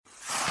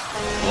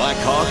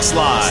Blackhawks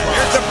Live.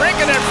 Here's the brink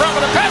and in front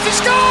of the pass. He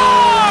scores!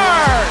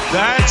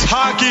 That's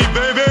hockey,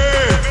 baby!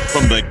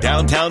 From the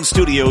downtown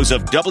studios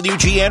of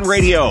WGN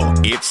Radio,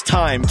 it's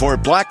time for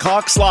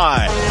Blackhawks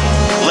Live.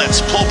 Let's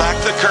pull back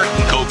the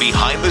curtain, go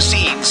behind the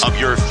scenes of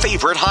your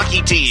favorite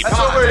hockey team. That's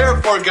what we're here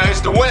for,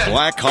 guys, to win.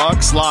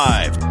 Blackhawks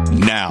Live.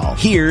 Now,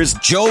 here's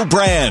Joe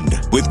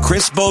Brand with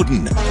Chris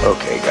Bowden.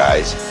 Okay,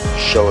 guys,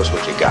 show us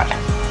what you got.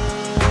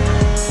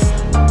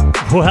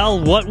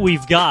 Well, what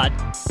we've got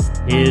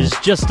is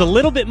just a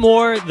little bit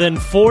more than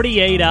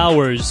 48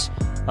 hours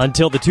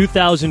until the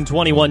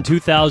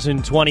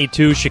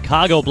 2021-2022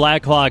 Chicago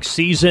Blackhawks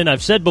season.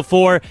 I've said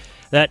before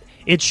that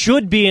it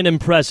should be an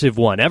impressive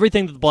one.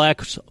 Everything that the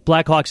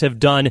Blackhawks have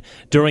done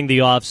during the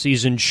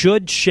offseason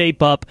should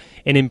shape up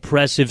an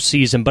impressive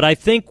season. But I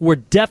think we're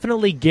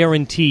definitely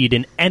guaranteed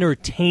an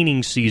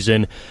entertaining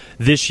season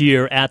this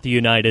year at the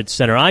United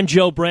Center. I'm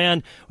Joe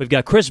Brand. We've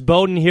got Chris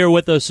Bowden here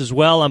with us as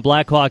well on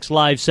Blackhawks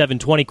Live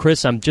 720.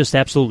 Chris, I'm just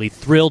absolutely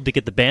thrilled to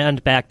get the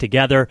band back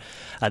together.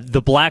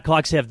 The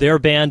Blackhawks have their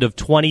band of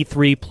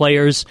 23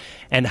 players.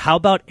 And how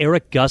about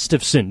Erik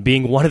Gustafsson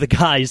being one of the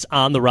guys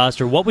on the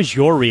roster? What was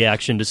your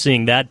reaction to seeing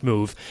that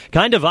move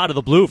kind of out of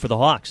the blue for the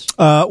Hawks?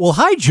 Well,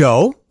 hi,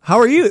 Joe. How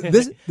are you?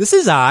 This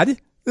is odd.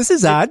 This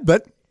is odd,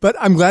 but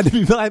I'm glad to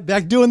be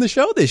back doing the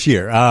show this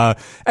year.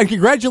 And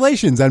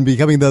congratulations on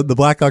becoming the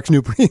Blackhawks'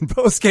 new pre- and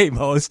post-game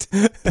host.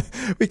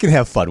 We can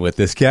have fun with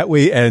this, can't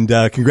we? And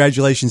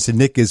congratulations to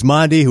Nick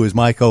Gismondi, who was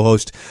my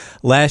co-host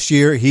last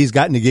year. He's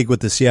gotten a gig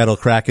with the Seattle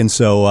Kraken,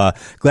 so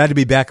glad to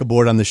be back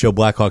aboard on the show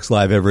Blackhawks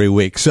Live every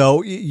week.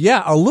 So,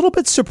 yeah, a little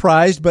bit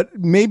surprised, but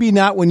maybe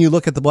not when you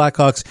look at the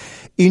Blackhawks'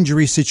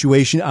 injury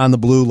situation on the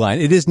blue line.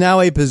 It is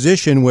now a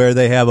position where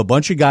they have a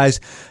bunch of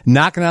guys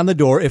knocking on the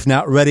door, if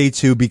not ready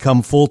to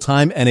become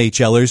full-time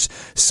NHLers.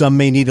 Some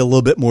may need a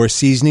little bit more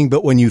seasoning,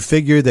 but when you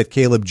figure that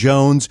Caleb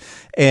Jones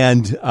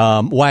and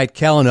Wyatt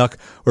Kalynuk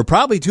were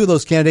probably two of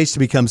those candidates to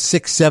become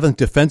 6th, 7th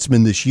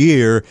defensemen this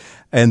year,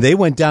 and they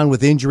went down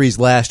with injuries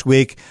last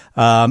week.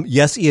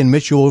 Yes, Ian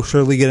Mitchell will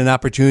surely get an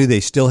opportunity. They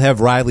still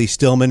have Riley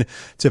Stillman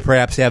to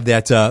perhaps have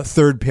that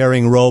third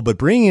pairing role, but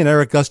bringing in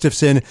Erik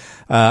Gustafsson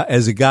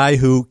as a guy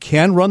who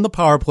can run the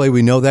power play,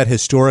 we know that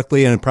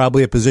historically, and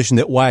probably a position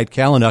that Wyatt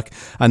Kalynuk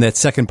on that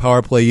second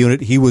power play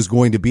unit, he was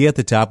going to be at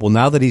the top. Well,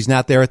 now that he's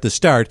not there at the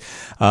start,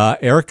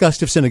 Erik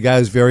Gustafsson, a guy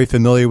who's very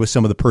familiar with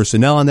some of the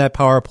personnel on that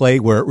power play,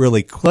 where it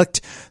really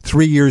clicked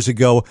 3 years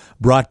ago,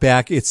 brought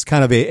back, it's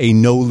kind of a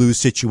no-lose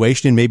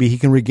situation, and maybe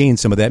he can regain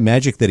some of that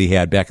magic that he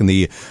had back in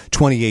the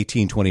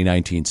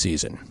 2018-2019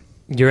 season.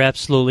 You're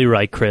absolutely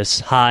right, Chris.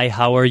 Hi,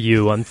 how are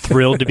you? I'm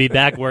thrilled to be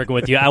back working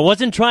with you. I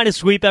wasn't trying to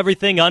sweep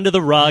everything under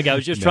the rug. I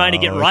was just trying to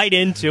get right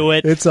into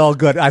it. It's all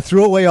good. I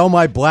threw away all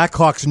my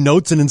Blackhawks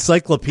notes and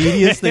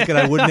encyclopedias thinking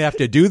I wouldn't have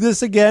to do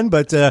this again,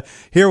 but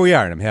here we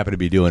are, and I'm happy to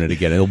be doing it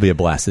again. It'll be a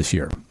blast this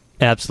year.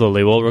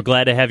 Absolutely. Well, we're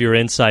glad to have your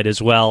insight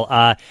as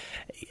well.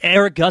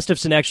 Erik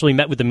Gustafsson actually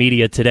met with the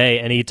media today,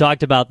 and he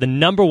talked about the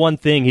number one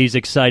thing he's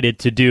excited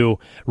to do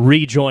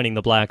rejoining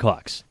the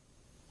Blackhawks.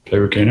 Play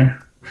with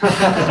Kaner?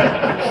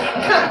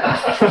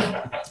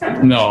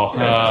 No.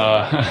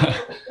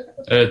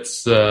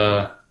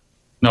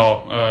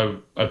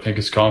 I think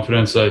it's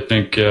confidence. I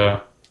think I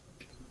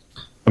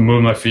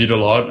move my feet a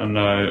lot, and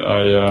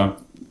I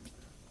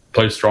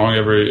play strong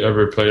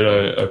every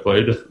play I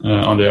played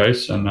on the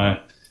ice, and I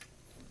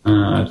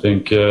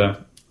think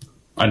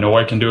I know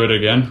I can do it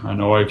again. I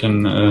know I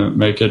can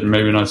make it,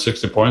 maybe not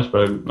 60 points,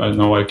 but I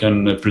know I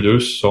can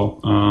produce. So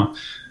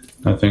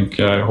I think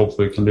I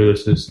hopefully can do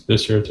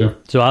this year too.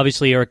 So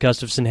obviously Erik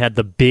Gustafsson had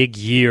the big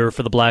year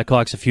for the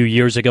Blackhawks a few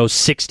years ago,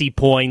 60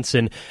 points,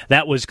 and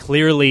that was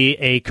clearly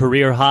a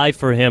career high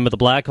for him. But the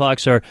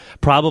Blackhawks are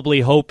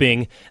probably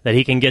hoping that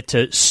he can get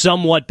to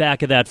somewhat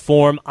back of that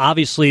form.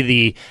 Obviously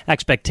the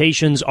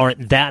expectations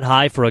aren't that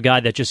high for a guy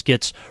that just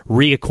gets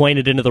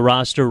reacquainted into the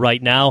roster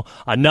right now.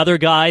 Another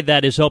guy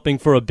that is hoping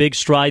for a big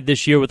stride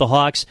this year with the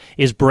Hawks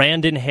is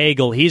Brandon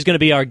Hagel. He's going to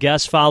be our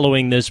guest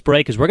following this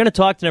break, because we're going to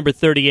talk to number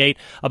 38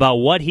 about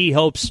what he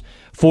hopes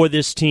for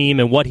this team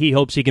and what he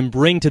hopes he can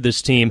bring to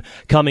this team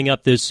coming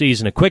up this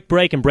season. A quick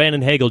break, and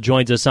Brandon Hagel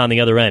joins us on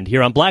the other end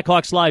here on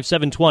Blackhawks Live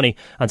 720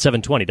 on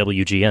 720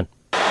 WGN.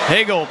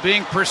 Hagel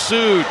being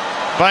pursued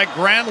by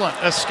Granlund,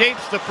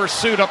 escapes the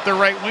pursuit up the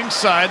right wing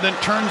side, then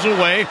turns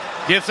away,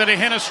 gives it to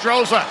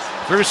Hinostroza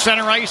through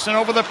center ice and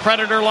over the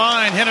Predator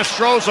line.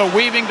 Hinostroza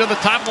weaving to the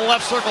top of the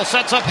left circle,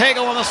 sets up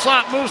Hagel in the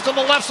slot, moves to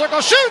the left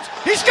circle, shoots!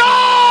 He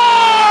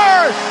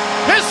scores!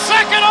 His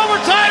second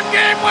overtime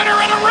game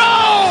winner in a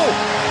row!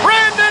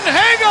 Brandon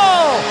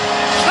Hagel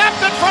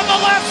snapped it from the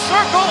left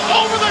circle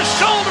over the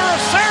shoulder of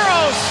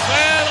Saros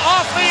and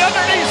off the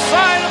underneath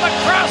side of the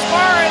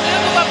crossbar and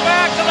into the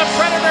back of the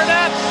Predator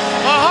net.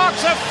 The Hawks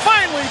have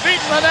finally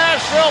beaten the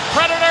Nashville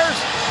Predators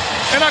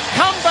in a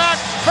comeback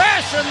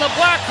fashion. The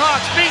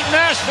Blackhawks beat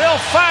Nashville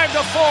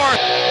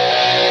 5-4.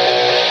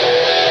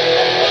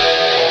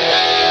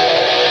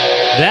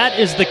 That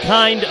is the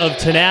kind of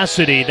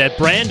tenacity that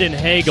Brandon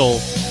Hagel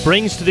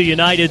brings to the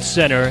United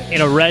Center in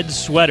a red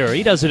sweater.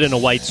 He does it in a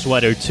white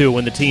sweater, too,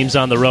 when the team's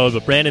on the road.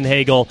 But Brandon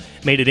Hagel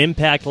made an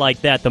impact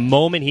like that the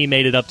moment he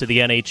made it up to the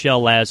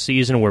NHL last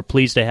season. We're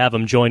pleased to have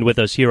him join with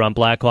us here on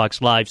Blackhawks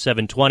Live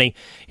 720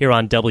 here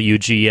on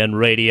WGN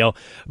Radio.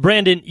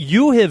 Brandon,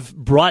 you have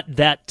brought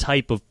that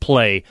type of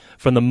play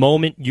from the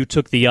moment you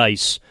took the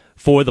ice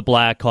for the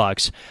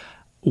Blackhawks.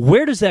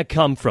 Where does that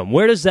come from?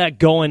 Where does that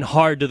going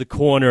hard to the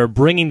corner,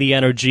 bringing the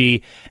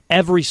energy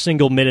every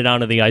single minute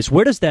onto the ice,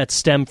 where does that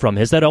stem from?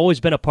 Has that always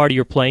been a part of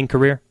your playing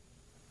career?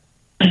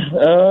 Yeah,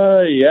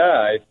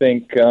 I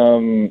think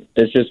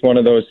it's just one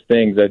of those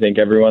things. I think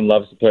everyone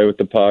loves to play with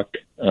the puck,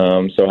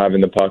 so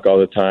having the puck all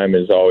the time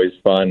is always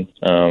fun.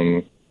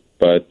 Yeah,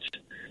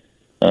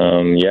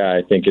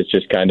 I think it's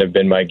just kind of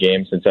been my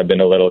game since I've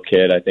been a little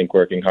kid. I think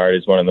working hard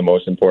is one of the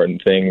most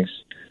important things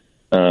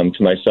to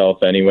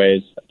myself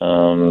anyways.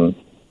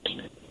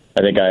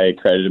 I think I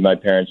credited my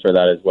parents for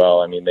that as well.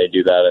 I mean, they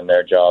do that in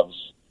their jobs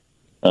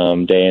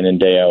day in and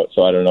day out,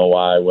 so I don't know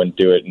why I wouldn't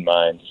do it in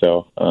mine.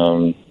 So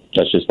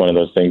that's just one of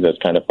those things that's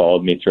kind of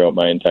followed me throughout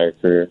my entire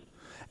career.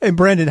 And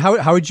Brandon,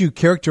 how would you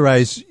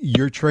characterize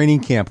your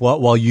training camp?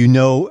 While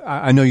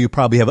I know you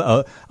probably have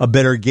a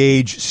better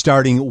gauge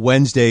starting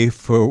Wednesday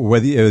for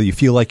whether you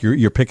feel like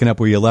you're picking up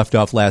where you left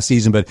off last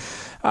season. But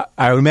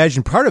I would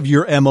imagine part of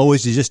your MO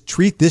is to just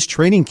treat this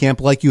training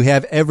camp like you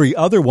have every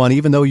other one,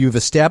 even though you've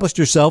established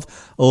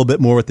yourself a little bit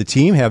more with the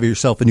team, have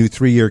yourself a new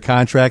 3-year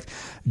contract,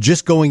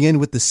 just going in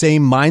with the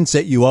same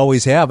mindset you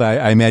always have,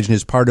 I imagine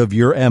is part of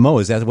your MO.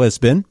 Is that what it's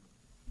been?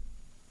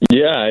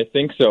 Yeah, I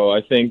think so.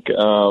 I think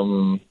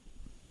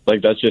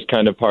that's just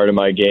kind of part of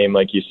my game,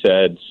 like you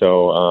said.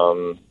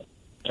 So,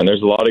 and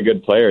there's a lot of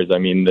good players. I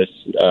mean, this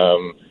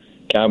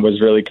camp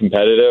was really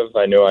competitive.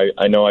 I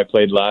know I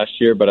played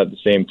last year, but at the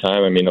same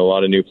time, I mean, a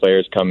lot of new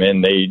players come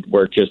in. They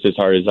work just as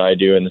hard as I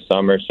do in the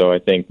summer. So I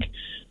think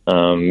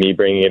me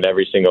bringing it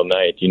every single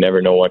night, you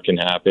never know what can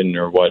happen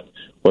or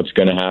what's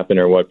going to happen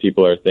or what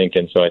people are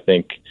thinking. So I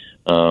think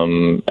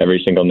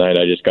every single night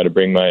I just got to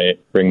bring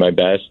my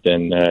best,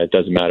 and it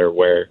doesn't matter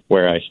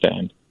where I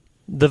stand.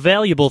 The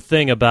valuable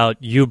thing about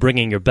you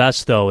bringing your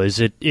best, though, is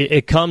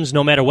it comes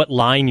no matter what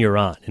line you're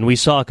on. And we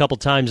saw a couple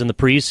times in the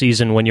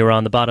preseason when you were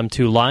on the bottom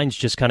two lines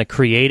just kind of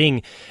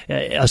creating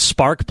a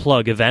spark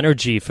plug of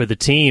energy for the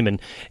team.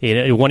 And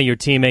one of your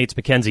teammates,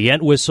 Mackenzie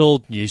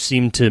Entwistle, you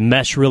seem to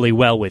mesh really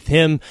well with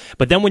him.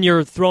 But then when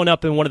you're thrown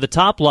up in one of the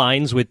top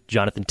lines with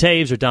Jonathan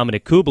Toews or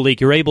Dominic Kubalik,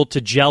 you're able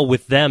to gel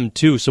with them,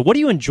 too. So what do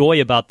you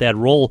enjoy about that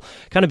role,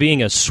 kind of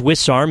being a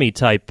Swiss Army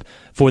type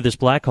for this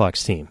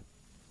Blackhawks team?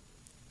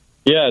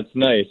 Yeah, it's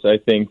nice. I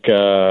think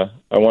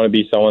I want to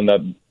be someone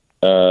that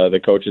the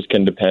coaches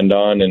can depend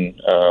on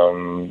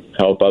and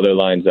help other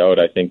lines out.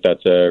 I think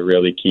that's a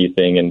really key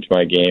thing into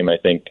my game. I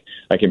think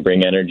I can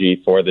bring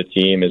energy for the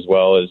team as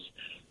well as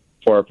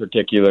for a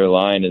particular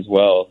line as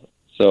well.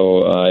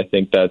 So I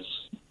think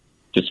that's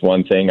just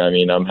one thing,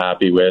 I'm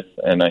happy with,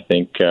 and I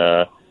think,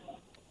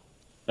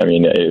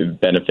 it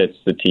benefits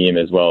the team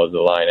as well as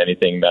the line.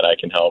 Anything that I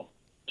can help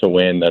to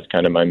win, that's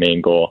kind of my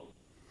main goal.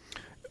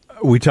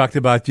 We talked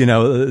about,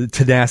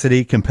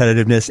 tenacity,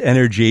 competitiveness,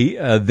 energy.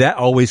 That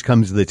always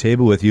comes to the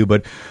table with you.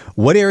 But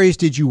what areas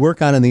did you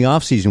work on in the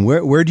offseason?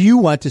 Where do you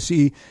want to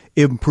see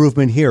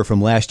improvement here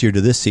from last year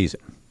to this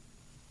season?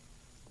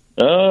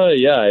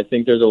 Yeah, I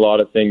think there's a lot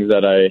of things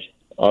that I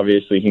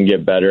obviously can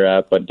get better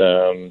at. But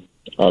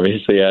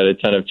obviously I had a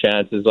ton of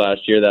chances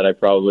last year that I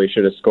probably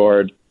should have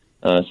scored.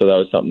 So that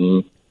was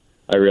something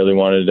I really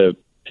wanted to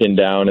pin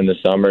down in the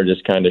summer,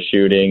 just kind of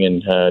shooting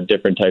and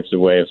different types of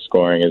way of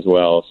scoring as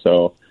well.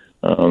 So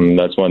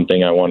that's one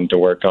thing I wanted to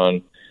work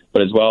on,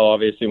 but as well,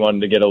 obviously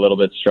wanted to get a little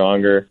bit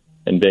stronger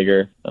and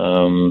bigger.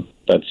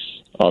 That's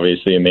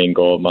obviously a main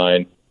goal of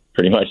mine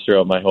pretty much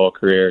throughout my whole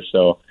career.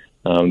 So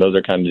those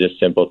are kind of just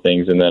simple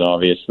things. And then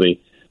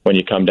obviously when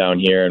you come down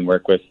here and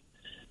work with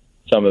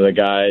some of the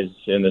guys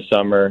in the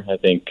summer, I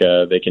think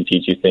they can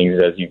teach you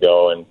things as you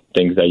go and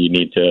things that you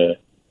need to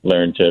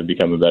learn to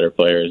become a better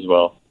player as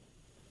well.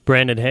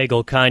 Brandon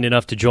Hagel, kind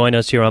enough to join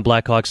us here on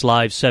Blackhawks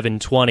Live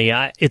 720.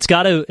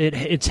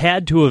 It's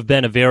had to have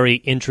been a very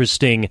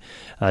interesting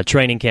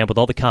training camp with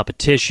all the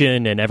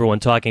competition and everyone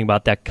talking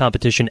about that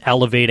competition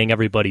elevating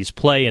everybody's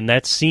play, and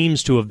that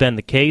seems to have been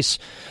the case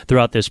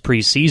throughout this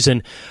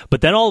preseason.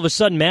 But then all of a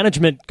sudden,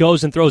 management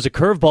goes and throws a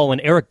curveball,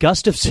 and Erik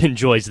Gustafsson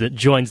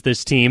joins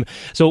this team.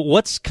 So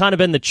what's kind of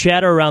been the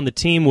chatter around the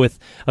team with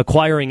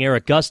acquiring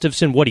Erik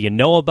Gustafsson? What do you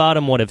know about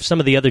him? What have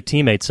some of the other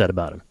teammates said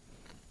about him?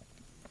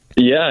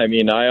 Yeah,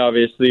 I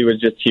obviously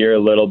was just here a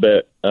little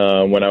bit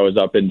when I was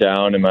up and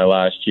down in my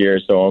last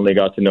year, so only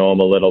got to know him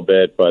a little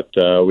bit. But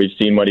we've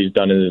seen what he's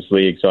done in this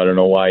league, so I don't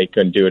know why he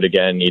couldn't do it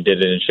again. He did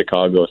it in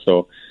Chicago,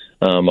 so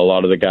a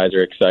lot of the guys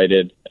are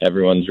excited.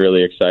 Everyone's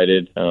really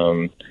excited.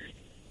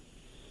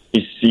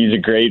 He's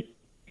a great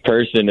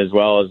person as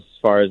well, as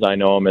far as I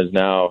know him as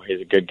now.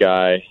 He's a good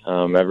guy.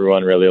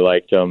 Everyone really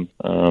liked him.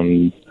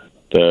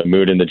 The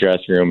mood in the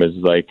dressing room is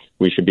like,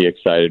 we should be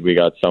excited. We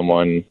got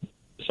someone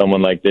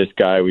someone like this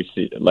guy, we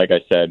see, like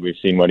I said, we've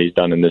seen what he's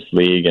done in this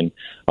league, and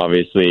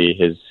obviously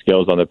his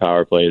skills on the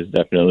power play is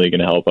definitely going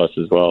to help us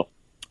as well.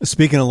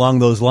 Speaking along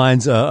those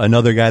lines,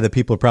 another guy that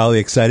people are probably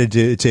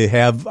excited to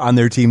have on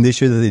their team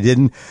this year that they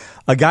didn't,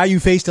 a guy you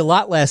faced a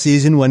lot last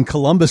season when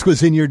Columbus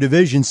was in your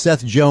division,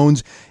 Seth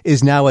Jones,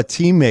 is now a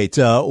teammate.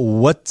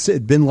 What's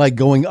it been like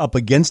going up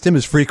against him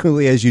as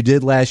frequently as you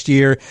did last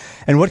year?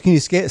 And what can you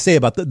say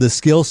about the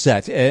skill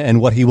set and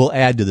what he will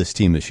add to this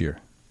team this year?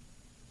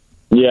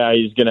 Yeah,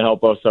 he's going to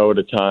help us out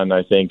a ton.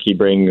 I think he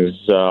brings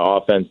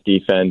offense,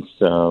 defense.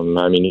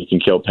 I mean, he can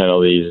kill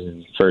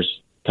penalties, first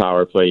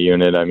power play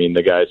unit. I mean,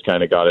 the guy's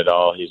kind of got it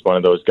all. He's one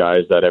of those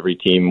guys that every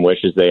team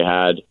wishes they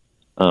had.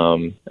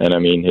 And I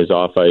mean, his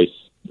off ice,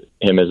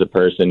 him as a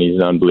person, he's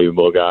an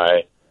unbelievable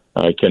guy.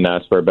 I couldn't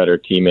ask for a better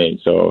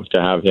teammate. So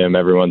to have him,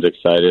 everyone's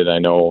excited. I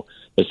know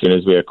as soon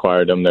as we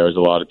acquired him, there was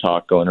a lot of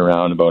talk going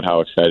around about how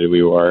excited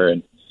we were.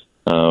 And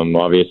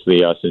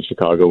obviously, us in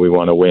Chicago, we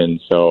want to win.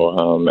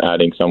 So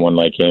adding someone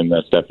like him,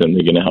 that's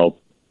definitely going to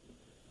help.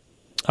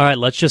 All right,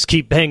 let's just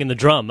keep banging the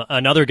drum.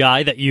 Another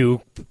guy that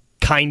you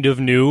kind of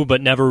knew but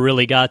never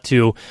really got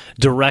to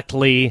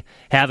directly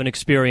have an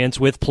experience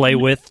with, play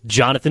with,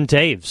 Jonathan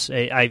Toews.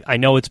 I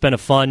know it's been a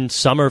fun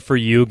summer for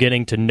you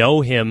getting to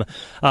know him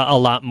a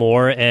lot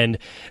more. And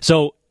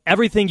so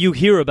everything you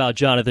hear about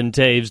Jonathan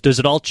Toews, does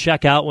it all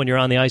check out when you're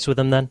on the ice with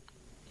him then?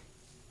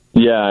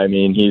 Yeah, I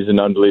mean, he's an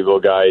unbelievable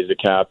guy. He's a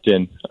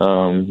captain.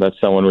 That's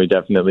someone we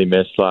definitely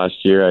missed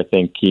last year. I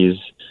think he's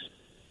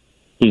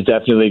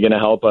definitely going to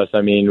help us. I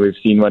mean, we've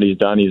seen what he's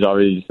done. He's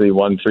obviously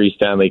won 3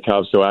 Stanley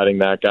Cups, so adding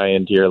that guy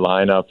into your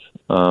lineup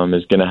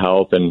is going to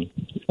help. And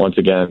once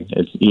again,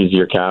 he's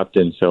your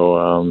captain,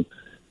 so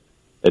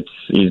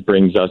he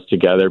brings us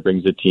together,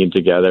 brings the team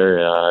together.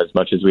 As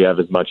much as we have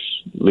as much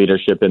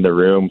leadership in the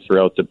room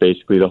throughout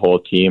basically the whole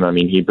team, I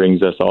mean, he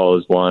brings us all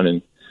as one.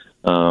 And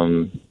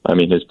I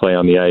mean, his play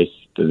on the ice,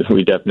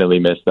 we definitely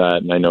missed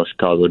that, and I know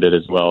Chicago did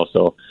as well.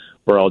 So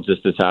we're all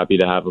just as happy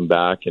to have him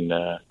back, and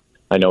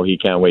I know he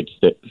can't wait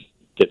to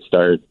get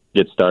started,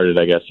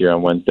 I guess, here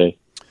on Wednesday.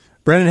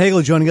 Brandon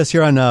Hagel joining us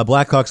here on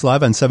Blackhawks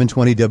Live on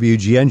 720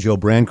 WGN. Joe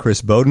Brand,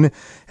 Chris Bowden,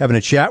 having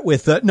a chat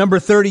with number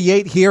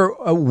 38 here.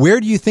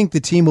 Where do you think the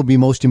team will be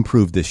most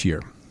improved this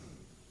year?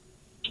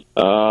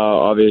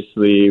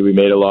 Obviously, we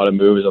made a lot of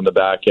moves on the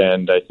back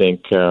end. I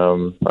think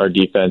our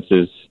defense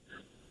is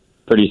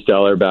pretty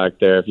stellar back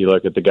there. If you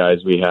look at the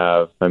guys we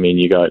have, I mean,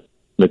 you got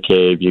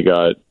McCabe, you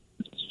got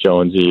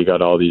Jonesy, you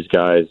got all these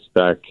guys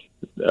back,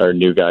 our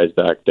new guys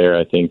back there.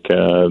 I think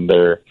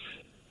everyone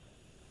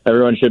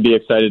should be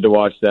excited to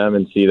watch them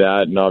and see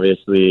that. And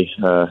obviously,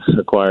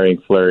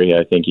 acquiring Fleury,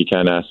 I think you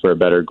can't ask for a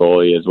better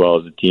goalie as well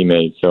as a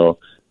teammate. So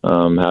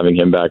having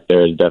him back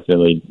there has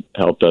definitely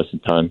helped us a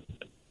ton.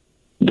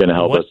 Going to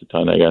help us a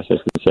ton, I guess I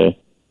should say.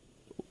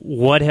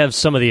 What have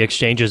some of the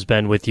exchanges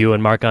been with you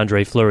and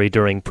Marc-Andre Fleury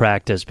during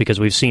practice? Because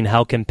we've seen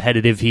how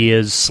competitive he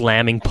is,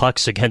 slamming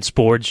pucks against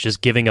boards, just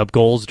giving up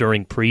goals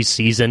during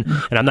preseason.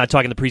 And I'm not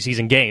talking the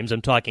preseason games,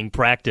 I'm talking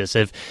practice.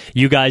 Have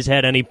you guys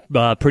had any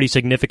pretty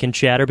significant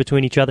chatter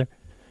between each other?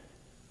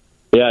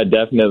 Yeah,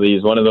 definitely.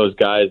 He's one of those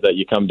guys that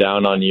you come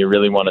down on, you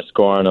really want to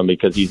score on him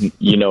because he's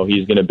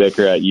going to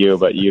bicker at you,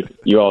 but you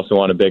also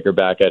want to bicker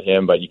back at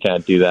him, but you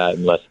can't do that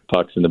unless the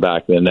puck's in the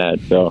back of the net.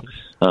 So,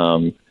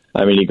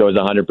 I mean, he goes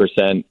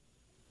 100%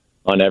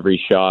 on every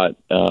shot,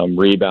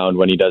 rebound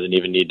when he doesn't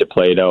even need to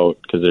play it out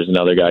because there's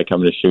another guy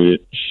coming to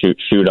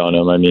shoot on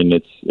him. I mean,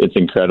 it's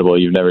incredible.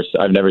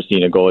 I've never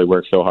seen a goalie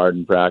work so hard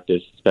in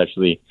practice,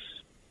 especially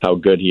how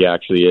good he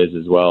actually is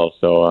as well.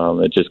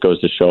 So it just goes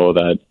to show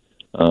that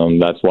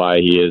that's why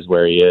he is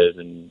where he is,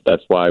 and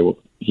that's why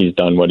he's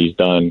done what he's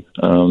done.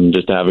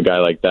 Just to have a guy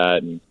like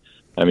that, and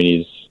I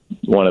mean, he's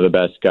one of the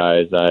best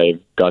guys. I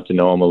got to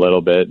know him a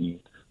little bit, and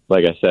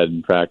like I said,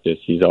 in practice,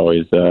 he's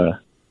always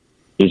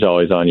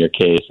on your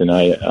case, and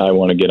I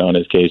want to get on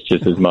his case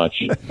just as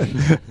much.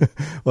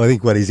 Well, I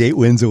think he's 8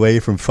 wins away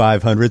from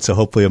 500, so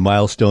hopefully a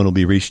milestone will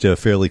be reached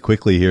fairly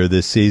quickly here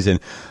this season.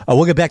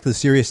 We'll get back to the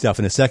serious stuff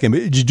in a second.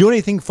 But did you do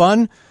anything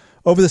fun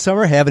over the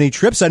summer? Have any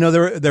trips? I know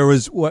there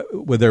was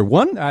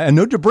one? I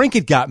know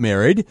DeBrincat got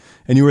married,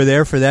 and you were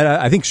there for that.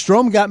 I think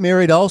Strome got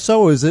married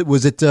also. Was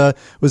it a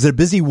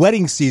busy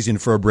wedding season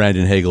for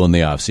Brandon Hagel in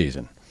the off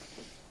season?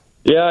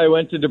 Yeah, I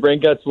went to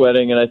DeBrincat's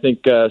wedding, and I think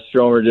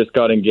Stromer just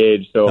got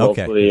engaged. So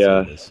hopefully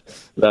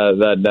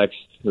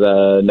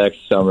that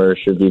next summer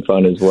should be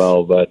fun as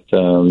well. But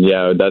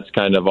yeah, that's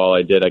kind of all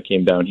I did. I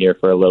came down here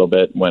for a little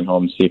bit, went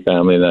home to see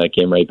family, and then I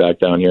came right back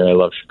down here. I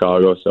love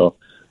Chicago, so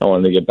I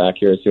wanted to get back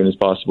here as soon as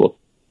possible.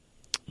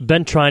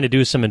 Been trying to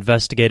do some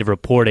investigative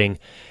reporting.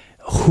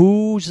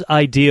 Whose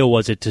idea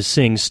was it to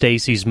sing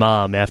Stacy's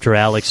Mom after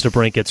Alex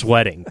DeBrincat's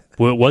wedding?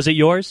 Was it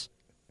yours?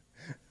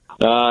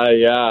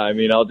 Yeah. I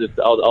mean,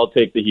 I'll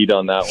take the heat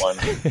on that one.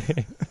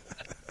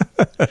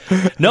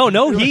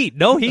 No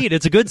heat.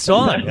 It's a good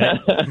song.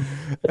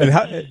 and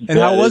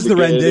how was the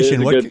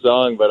rendition? It's a good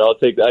song, but I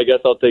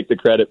guess I'll take the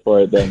credit for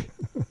it then.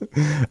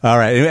 All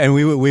right, and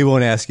we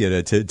won't ask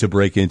you to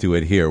break into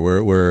it here.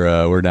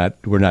 We're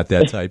not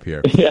that type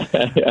here.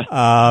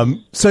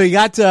 So you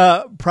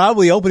got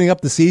probably opening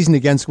up the season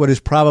against what is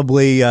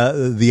probably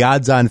the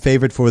odds-on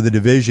favorite for the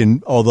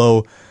division.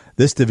 Although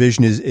this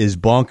division is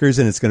bonkers,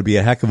 and it's going to be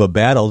a heck of a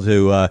battle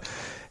to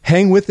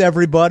hang with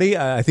everybody.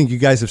 I think you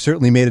guys have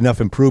certainly made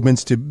enough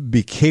improvements to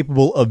be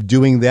capable of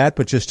doing that,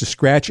 but just to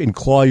scratch and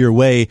claw your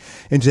way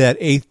into that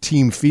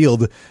 8th-team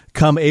field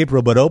come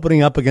April. But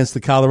opening up against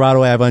the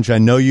Colorado Avalanche, I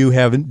know you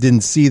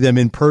didn't see them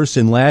in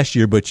person last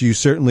year, but you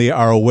certainly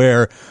are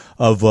aware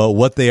of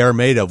what they are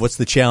made of. What's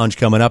the challenge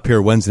coming up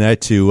here Wednesday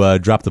night to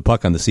drop the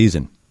puck on the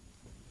season?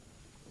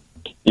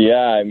 Yeah,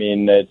 I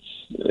mean,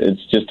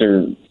 it's just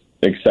an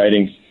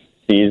exciting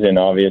season,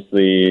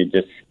 obviously,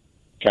 just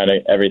kind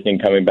of everything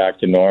coming back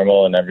to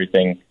normal and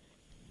everything,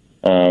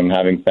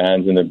 having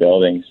fans in the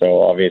building.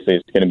 So obviously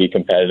it's going to be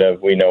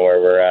competitive. We know where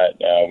we're at.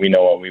 We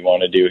know what we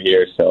want to do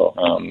here. So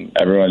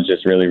everyone's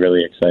just really,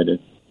 really excited.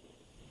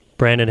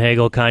 Brandon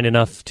Hagel, kind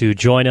enough to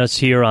join us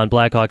here on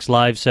Blackhawks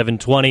Live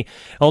 720.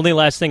 Only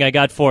last thing I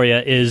got for you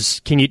is,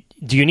 do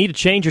you need to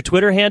change your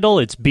Twitter handle?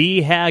 It's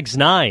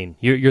BHags9.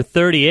 You're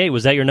 38.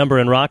 Was that your number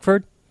in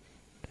Rockford?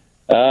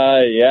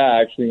 Yeah,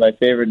 actually my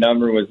favorite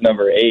number was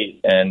number 8,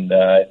 and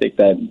I think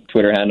that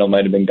Twitter handle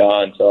might have been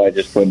gone, so I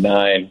just put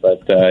 9.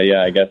 But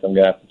yeah, I guess I'm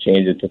going to have to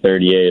change it to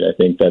 38. I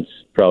think that's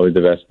probably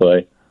the best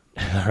play.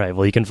 All right,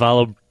 well, you can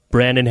follow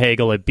Brandon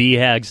Hagel at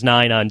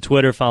BHags9 on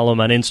Twitter. Follow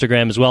him on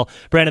Instagram as well.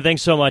 Brandon,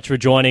 thanks so much for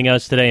joining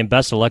us today, and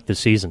best of luck this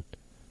season.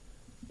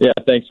 Yeah,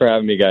 thanks for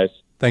having me, guys.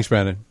 Thanks,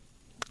 Brandon.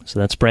 So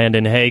that's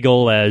Brandon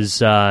Hagel, as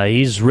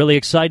he's really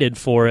excited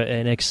for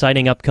an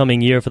exciting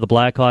upcoming year for the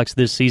Blackhawks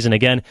this season.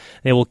 Again,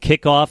 they will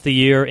kick off the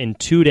year in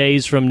 2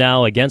 days from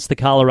now against the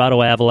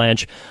Colorado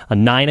Avalanche. A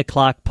 9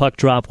 o'clock puck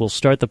drop will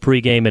start the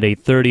pregame at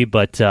 8:30,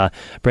 but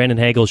Brandon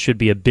Hagel should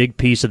be a big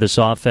piece of this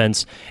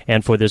offense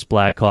and for this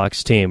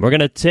Blackhawks team. We're going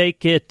to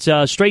take it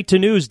straight to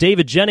news.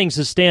 David Jennings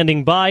is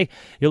standing by.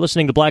 You're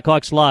listening to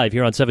Blackhawks Live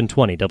here on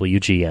 720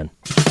 WGN.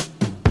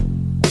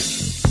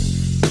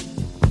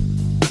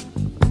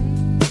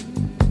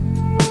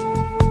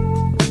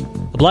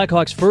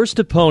 Blackhawks' first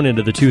opponent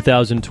of the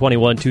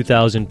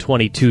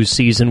 2021-2022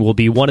 season will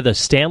be one of the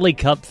Stanley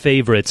Cup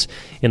favorites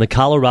in the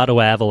Colorado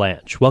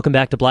Avalanche. Welcome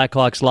back to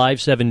Blackhawks Live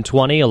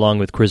 720, along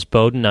with Chris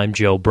Bowden. I'm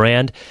Joe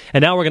Brand.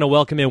 And now we're going to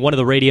welcome in one of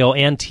the radio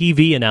and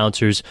TV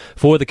announcers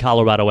for the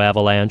Colorado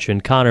Avalanche,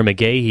 and Connor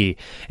McGahey.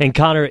 And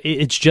Connor,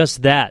 it's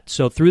just that.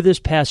 So through this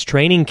past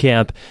training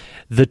camp,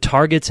 the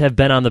targets have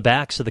been on the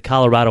backs of the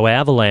Colorado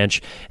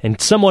Avalanche, and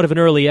somewhat of an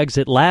early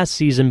exit last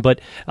season, but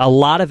a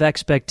lot of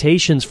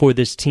expectations for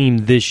this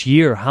team this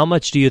year. How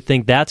much do you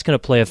think that's going to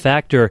play a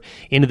factor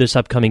into this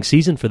upcoming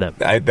season for them?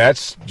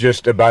 That's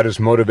just about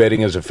as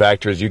motivating as a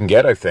factor as you can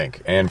get, I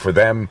think. And for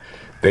them,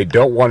 they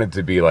don't want it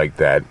to be like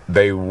that.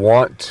 They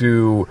want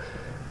to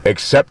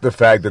accept the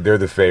fact that they're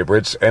the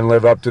favorites and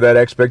live up to that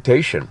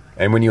expectation.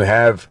 And when you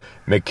have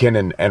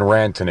McKinnon and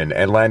Rantanen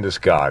and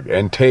Landeskog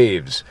and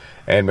Taves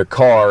and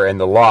Makar and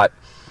the lot,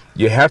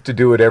 you have to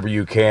do whatever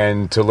you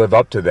can to live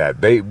up to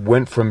that. They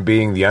went from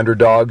being the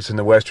underdogs in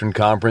the Western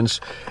Conference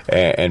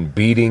and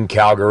beating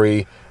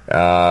Calgary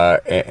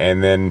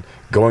and then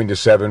going to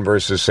 7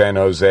 versus San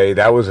Jose.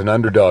 That was an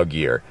underdog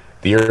year.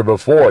 The year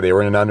before, they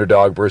were in an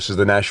underdog versus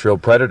the Nashville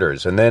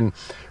Predators. And then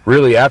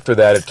really after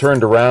that, it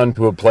turned around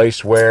to a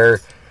place where,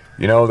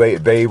 you know,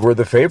 they were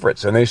the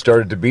favorites, and they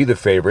started to be the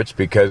favorites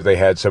because they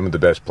had some of the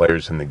best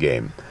players in the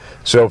game.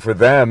 So for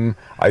them,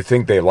 I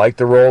think they like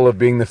the role of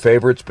being the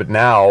favorites, but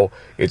now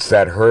it's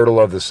that hurdle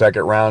of the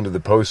second round of the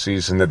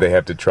postseason that they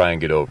have to try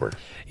and get over.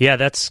 Yeah,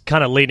 that's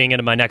kind of leading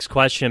into my next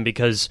question,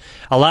 because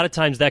a lot of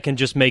times that can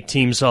just make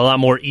teams a lot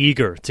more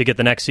eager to get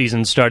the next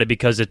season started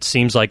because it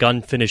seems like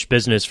unfinished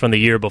business from the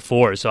year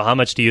before. So how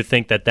much do you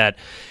think that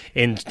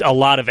in a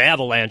lot of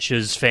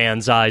Avalanche's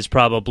fans' eyes,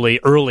 probably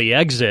early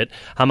exit,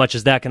 how much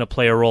is that going to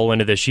play a role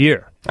into this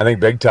year? I think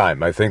big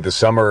time. I think the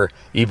summer,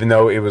 even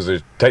though it was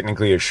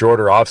technically a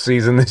shorter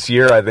offseason this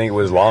year, I think it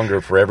was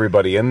longer for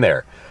everybody in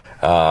there.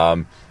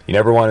 You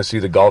never want to see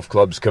the golf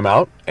clubs come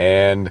out,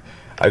 and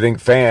I think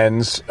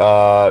fans,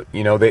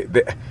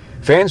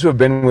 fans who have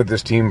been with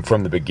this team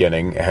from the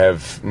beginning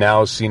have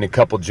now seen a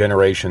couple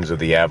generations of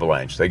the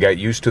Avalanche. They got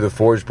used to the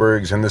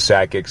Forsbergs and the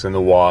Sakic's and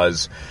the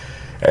Waz,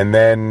 and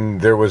then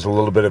there was a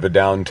little bit of a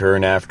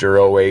downturn after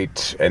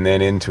 2008, and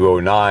then into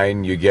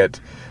 2009 you get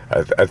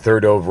a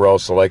third overall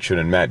selection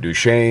in Matt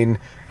Duchene.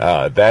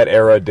 That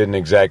era didn't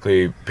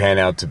exactly pan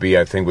out to be,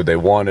 I think, what they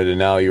wanted, and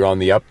now you're on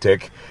the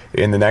uptick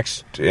in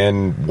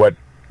what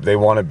they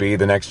want to be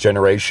the next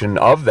generation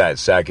of that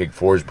Sakic,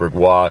 Forsberg,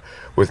 Waugh,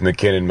 with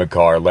McKinnon,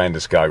 Makar,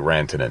 Landeskog,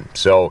 Rantanen.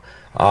 So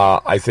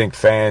I think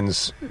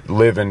fans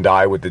live and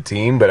die with the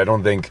team, but I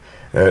don't think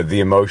the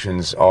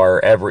emotions are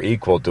ever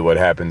equal to what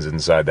happens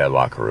inside that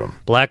locker room.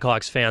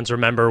 Blackhawks fans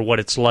remember what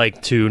it's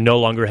like to no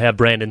longer have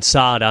Brandon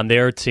Saad on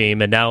their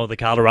team, and now the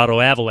Colorado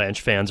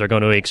Avalanche fans are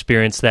going to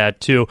experience that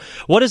too.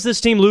 What does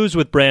this team lose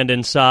with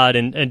Brandon Saad,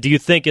 and do you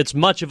think it's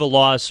much of a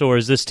loss, or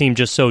is this team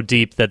just so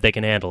deep that they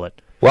can handle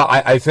it? Well,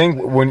 I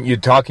think when you're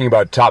talking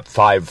about top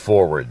 5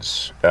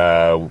 forwards,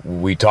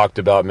 we talked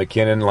about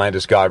McKinnon,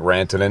 Landeskog,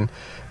 Rantanen.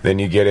 Then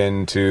you get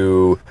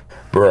into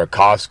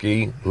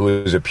Burakovsky, who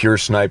is a pure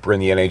sniper in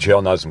the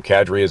NHL. Nazem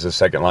Kadri is a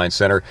second-line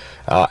center.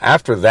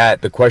 After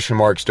that, the question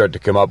marks start to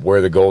come up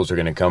where the goals are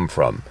going to come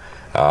from.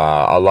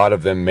 A lot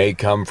of them may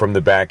come from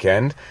the back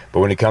end, but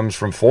when it comes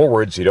from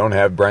forwards, you don't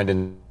have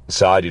Brandon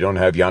Saad, you don't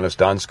have Giannis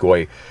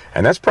Donskoy,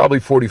 and that's probably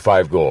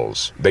 45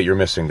 goals that you're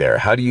missing there.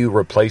 How do you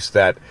replace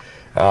that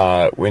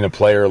in a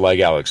player like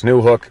Alex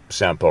Newhook,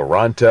 Sampo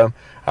Ranta,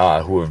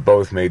 who have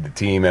both made the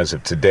team as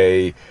of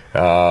today?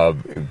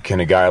 Can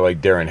a guy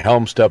like Darren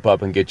Helm step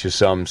up and get you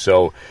some?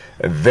 So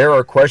there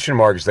are question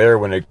marks there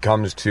when it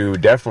comes to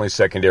definitely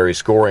secondary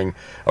scoring,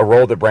 a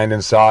role that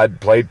Brandon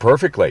Saad played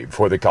perfectly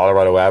for the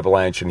Colorado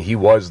Avalanche, and he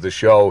was the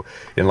show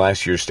in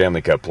last year's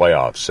Stanley Cup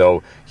playoffs.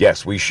 So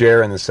yes, we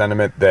share in the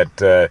sentiment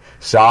that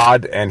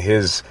Saad and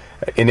his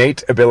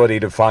innate ability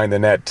to find the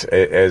net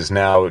has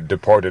now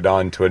departed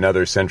on to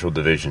another Central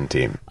Division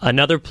team.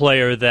 Another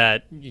player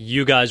that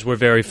you guys were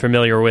very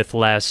familiar with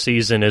last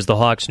season is the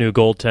Hawks' new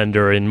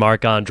goaltender in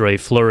Marc-Andre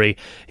Fleury.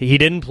 He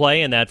didn't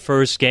play in that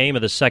first game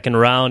of the second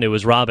round. It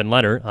was Robin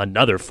Lehner,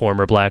 another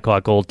former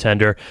Blackhawk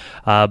goaltender,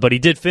 but he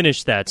did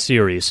finish that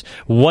series.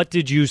 What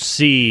did you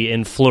see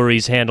in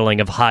Fleury's handling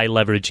of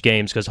high-leverage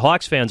games? Because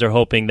Hawks fans are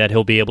hoping that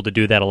he'll be able to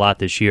do that a lot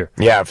this year.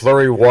 Yeah,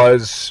 Fleury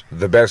was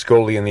the best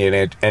goalie in the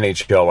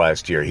NHL last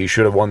year. He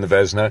should have won the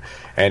Vezina,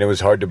 and it was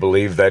hard to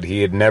believe that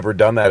he had never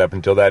done that up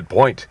until that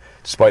point,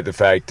 despite the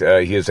fact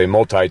he is a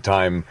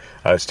multi-time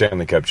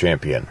Stanley Cup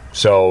champion.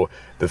 So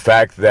the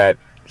fact that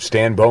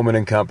Stan Bowman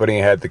and company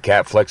had the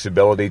cap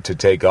flexibility to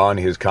take on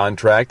his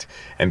contract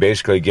and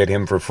basically get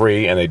him for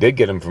free, and they did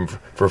get him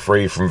for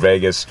free from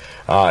Vegas,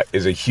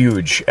 is a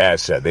huge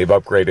asset. They've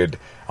upgraded,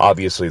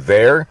 obviously,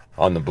 there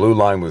on the blue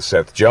line with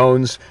Seth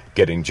Jones.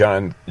 Getting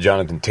Jonathan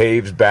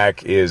Taves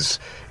back is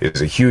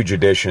a huge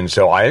addition.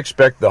 So I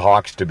expect the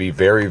Hawks to be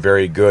very,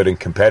 very good and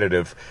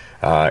competitive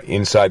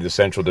inside the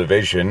Central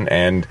Division,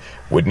 and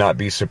would not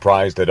be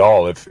surprised at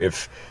all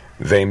if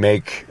they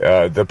make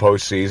the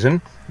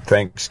postseason,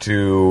 thanks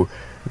to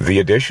the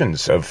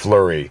additions of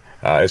Fleury,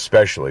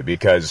 especially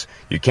because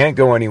you can't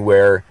go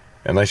anywhere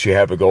unless you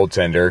have a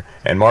goaltender,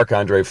 and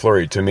Marc-Andre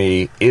Fleury, to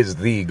me, is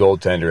the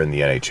goaltender in the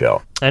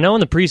NHL. I know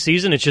in the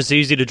preseason it's just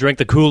easy to drink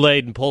the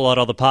Kool-Aid and pull out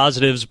all the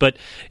positives, but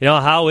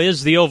how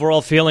is the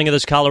overall feeling of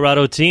this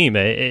Colorado team?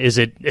 Is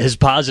it as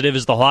positive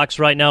as the Hawks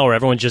right now, or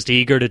everyone's just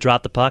eager to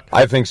drop the puck?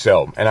 I think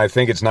so, and I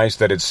think it's nice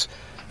that it's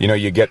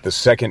you get the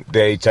second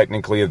day,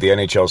 technically, of the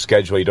NHL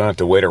schedule. You don't have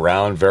to wait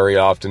around very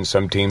often.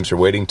 Some teams are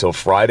waiting till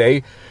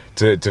Friday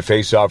to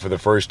face off for the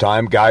first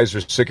time. Guys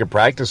are sick of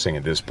practicing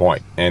at this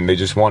point, and they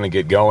just want to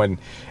get going.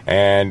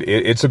 And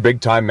it's a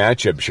big-time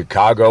matchup.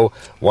 Chicago,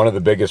 one of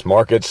the biggest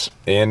markets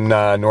in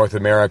North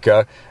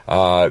America.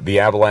 The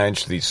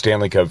Avalanche, the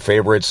Stanley Cup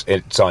favorites.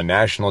 It's on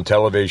national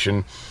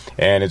television,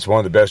 and it's one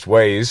of the best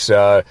ways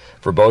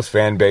for both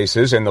fan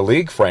bases and the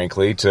league,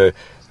 frankly, to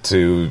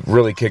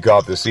really kick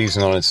off the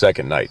season on its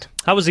second night.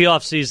 How was the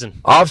off-season?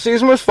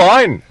 Off-season was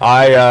fine.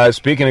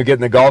 Speaking of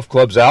getting the golf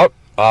clubs out,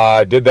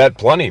 did that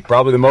plenty.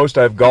 Probably the most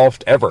I've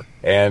golfed ever.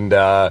 And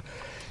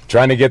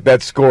trying to get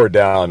that score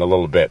down a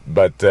little bit.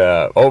 But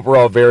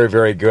overall, very,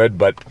 very good.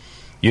 But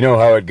you know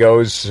how it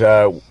goes.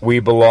 We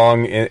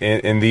belong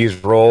in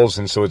these roles,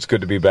 and so it's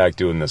good to be back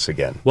doing this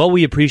again. Well,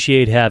 we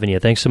appreciate having you.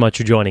 Thanks so much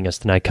for joining us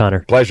tonight,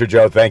 Connor. Pleasure,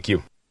 Joe. Thank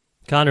you.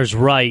 Connor's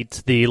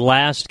right. The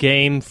last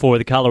game for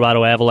the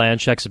Colorado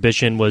Avalanche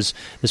exhibition was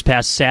this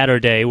past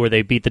Saturday, where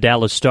they beat the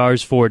Dallas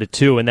Stars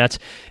 4-2, and that's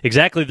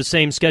exactly the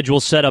same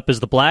schedule set up as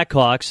the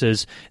Blackhawks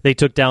as they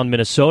took down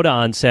Minnesota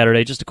on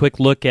Saturday. Just a quick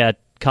look at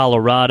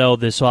Colorado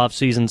this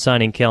offseason,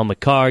 signing Cale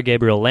Makar,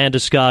 Gabriel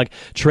Landeskog,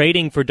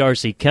 trading for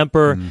Darcy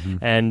Kemper,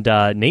 and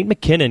Nate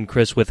McKinnon,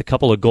 Chris, with a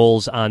couple of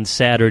goals on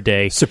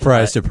Saturday.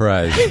 Surprise.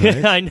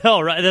 Right? I know,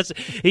 right?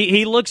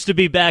 He looks to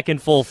be back in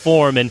full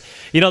form, and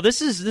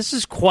this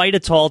is quite a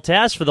tall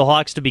task for the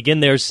Hawks to begin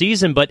their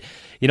season. But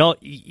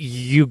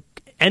you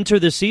enter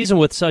the season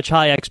with such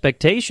high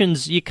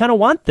expectations, you kind of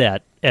want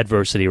that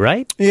adversity,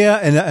 right? Yeah,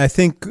 and I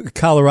think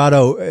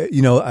Colorado,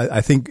 I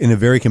think in a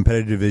very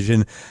competitive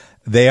division,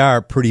 they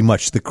are pretty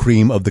much the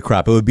cream of the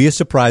crop. It would be a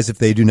surprise if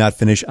they do not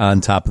finish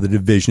on top of the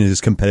division as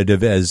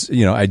competitive as,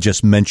 I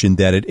just mentioned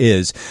that it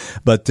is.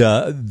 But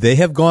they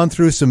have gone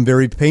through some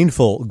very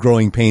painful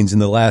growing pains in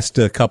the last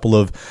couple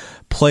of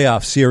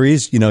playoff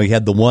series. You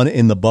had the one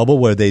in the bubble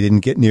where they didn't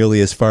get nearly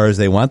as far as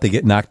they want. They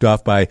get knocked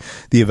off by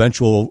the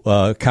eventual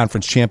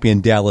conference champion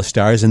Dallas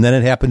Stars. And then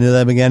it happened to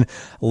them again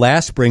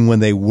last spring when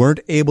they weren't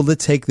able to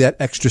take that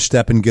extra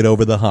step and get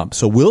over the hump.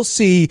 So we'll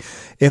see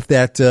if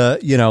that,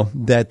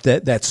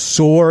 that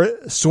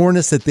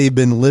soreness that they've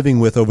been living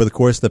with over the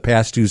course of the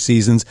past two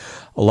seasons,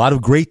 a lot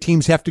of great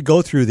teams have to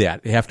go through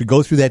that. They have to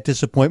go through that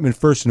disappointment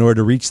first in order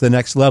to reach the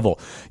next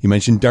level. You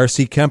mentioned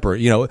Darcy Kemper,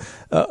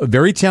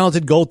 very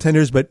talented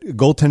goaltenders, but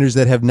goaltenders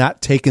that have not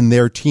taken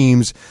their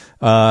teams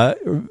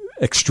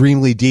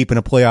extremely deep in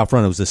a playoff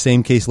run. It was the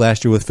same case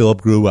last year with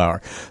Philip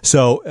Grubauer.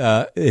 So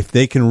if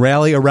they can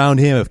rally around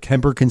him, if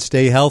Kemper can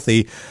stay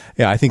healthy,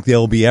 I think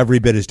they'll be every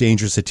bit as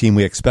dangerous a team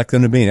we expect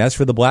them to be. And as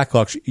for the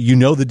Blackhawks, you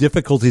know the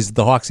difficulties that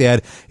the Hawks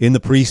had in the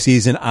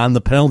preseason on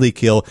the penalty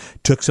kill.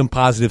 Took some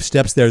positive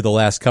steps there the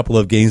last couple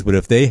of games, but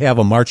if they have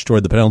a march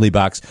toward the penalty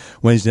box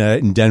Wednesday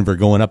night in Denver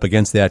going up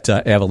against that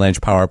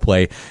Avalanche power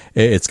play,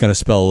 it's going to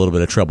spell a little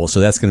bit of trouble.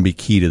 So that's going to be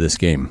key to this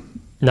game.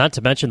 Not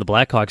to mention the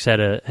Blackhawks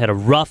had a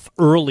rough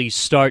early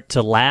start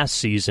to last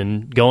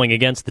season going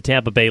against the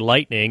Tampa Bay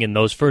Lightning, and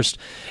those first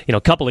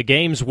couple of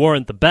games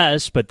weren't the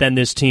best, but then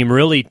this team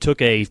really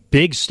took a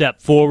big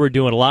step forward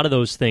doing a lot of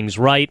those things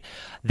right.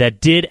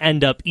 That did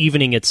end up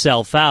evening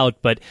itself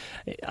out, but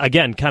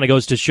again, kind of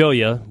goes to show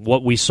you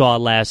what we saw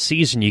last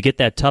season. You get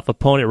that tough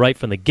opponent right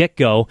from the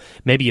get-go.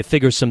 Maybe you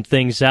figure some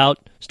things out,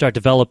 start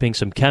developing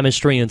some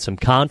chemistry and some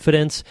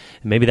confidence,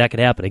 and maybe that could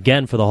happen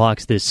again for the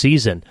Hawks this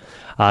season.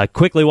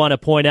 Quickly want to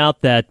point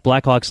out that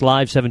Blackhawks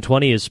Live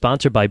 720 is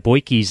sponsored by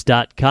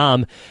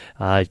Boykies.com.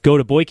 Go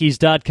to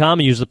Boykies.com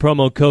and use the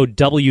promo code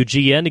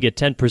WGN to get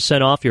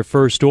 10% off your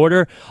first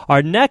order.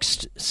 Our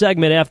next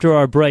segment after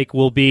our break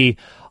will be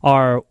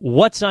our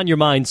What's on Your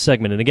Mind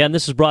segment. And again,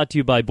 this is brought to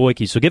you by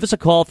Boykie. So give us a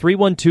call,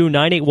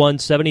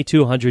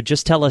 312-981-7200.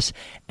 Just tell us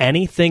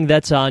anything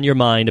that's on your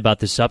mind about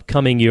this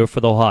upcoming year for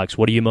the Hawks.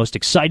 What are you most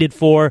excited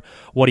for?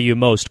 What are you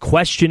most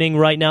questioning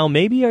right now?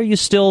 Maybe are you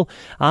still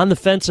on the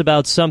fence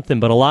about something,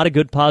 but a lot of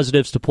good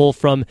positives to pull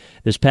from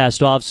this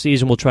past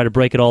offseason. We'll try to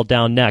break it all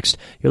down next.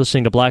 You're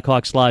listening to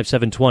Blackhawks Live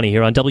 720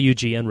 here on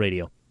WGN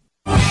Radio.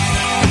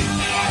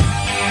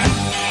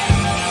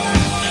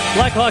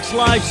 Blackhawks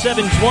Live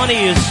 720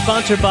 is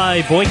sponsored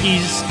by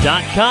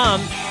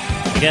Boykies.com.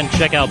 Again,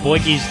 check out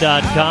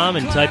Boykies.com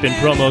and type in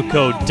promo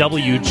code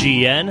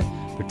WGN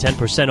for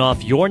 10%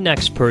 off your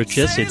next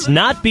purchase. It's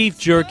not beef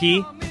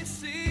jerky.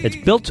 It's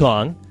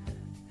biltong.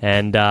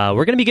 And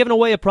we're going to be giving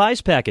away a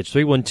prize package,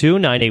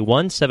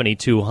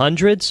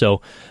 312-981-7200.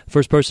 So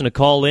first person to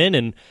call in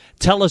and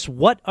tell us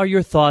what are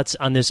your thoughts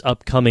on this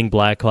upcoming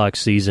Blackhawks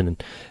season.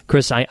 And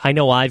Chris, I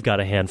know I've got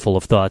a handful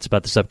of thoughts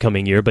about this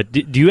upcoming year, but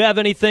do you have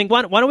anything?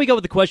 Why don't we go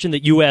with the question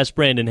that you asked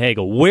Brandon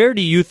Hagel? Where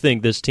do you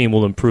think this team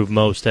will improve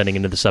most heading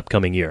into this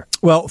upcoming year?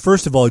 Well,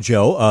 first of all,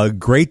 Joe, a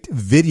great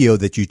video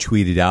that you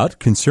tweeted out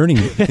concerning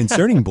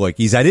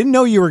Boykies. I didn't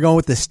know you were going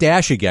with the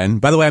stash again.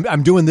 By the way,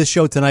 I'm doing this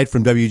show tonight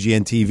from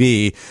WGN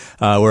TV,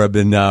 where I've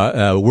been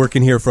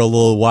working here for a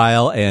little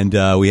while, and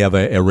we have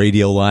a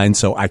radio line,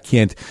 so I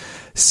can't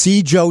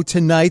see Joe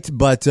tonight,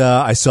 but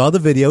I saw the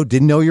video.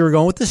 Didn't know you were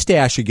going with the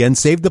stash again.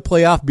 Saved the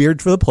playoff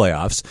beard for the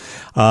playoffs.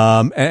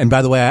 And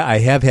by the way, I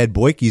have had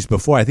Boykies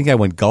before. I think I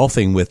went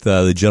golfing with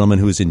the gentleman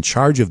who's in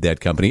charge of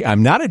that company.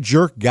 I'm not a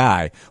jerk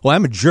guy. Well,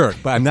 I'm a jerk,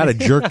 but I'm not a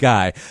jerk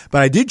guy.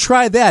 But I did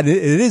try that. It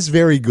is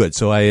very good,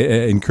 so I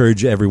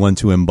encourage everyone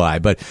to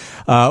imbibe. But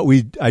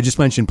I just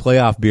mentioned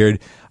playoff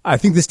beard. I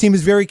think this team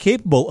is very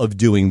capable of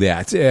doing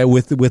that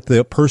with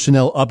the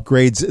personnel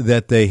upgrades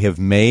that they have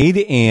made,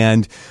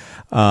 and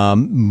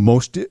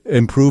most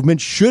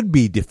improvement should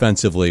be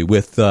defensively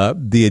with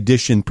the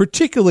addition,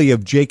 particularly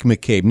of Jake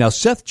McCabe. Now,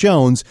 Seth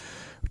Jones,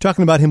 we're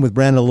talking about him with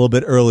Brandon a little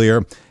bit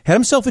earlier, had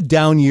himself a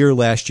down year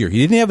last year. He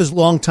didn't have his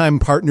longtime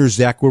partner,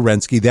 Zach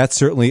Werenski. That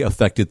certainly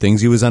affected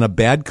things. He was on a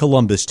bad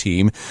Columbus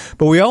team.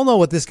 But we all know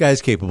what this guy's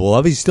capable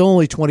of. He's still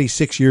only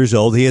 26 years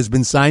old. He has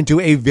been signed to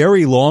a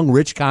very long,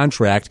 rich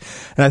contract.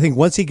 And I think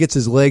once he gets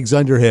his legs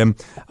under him,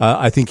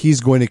 I think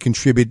he's going to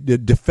contribute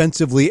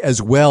defensively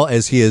as well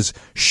as he has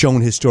shown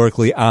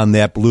historically on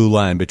that blue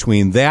line.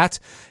 Between that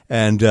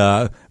and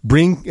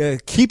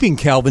keeping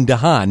Calvin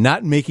DeHaan,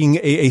 not making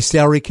a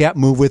salary cap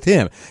move with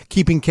him,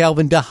 keeping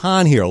Calvin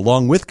DeHaan here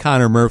along with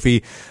Connor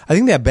Murphy, I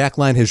think that back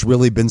line has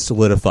really been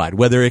solidified.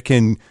 Whether it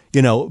can,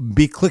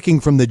 be clicking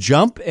from the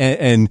jump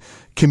and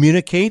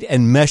communicate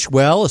and mesh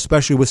well,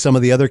 especially with some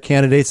of the other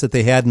candidates that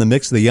they had in the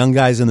mix, the young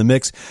guys in the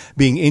mix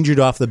being injured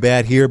off the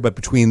bat here. But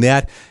between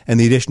that and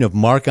the addition of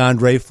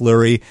Marc-Andre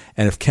Fleury,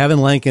 and if Kevin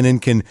Lankinen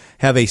can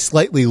have a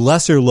slightly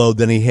lesser load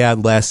than he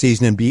had last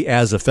season and be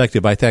as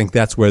effective, I think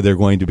that's where they're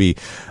going to be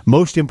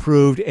most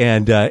improved.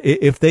 And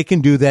if they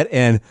can do that,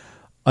 and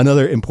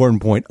another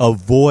important point,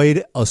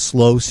 avoid a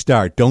slow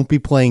start. Don't be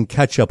playing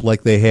catch-up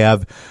like they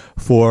have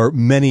for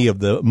many of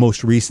the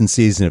most recent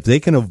seasons. If they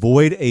can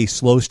avoid a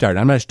slow start,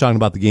 I'm not just talking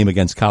about the game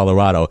against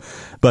Colorado,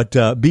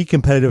 but be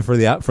competitive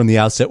from the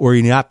outset where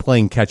you're not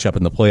playing catch-up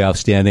in the playoff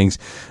standings.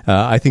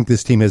 I think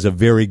this team has a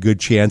very good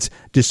chance,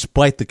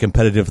 despite the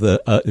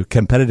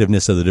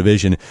competitiveness of the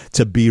division,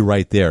 to be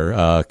right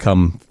there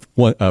come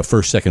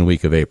first, second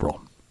week of April.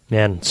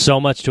 Man, so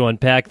much to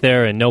unpack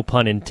there, and no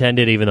pun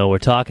intended, even though we're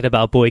talking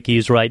about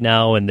Boykies right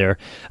now, and they're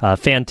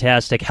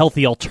fantastic,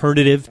 healthy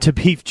alternative to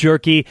beef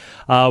jerky.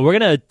 We're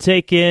going to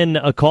take in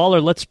a caller.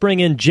 Let's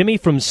bring in Jimmy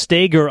from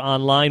Stager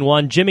on line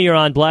one. Jimmy, you're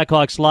on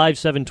Blackhawks Live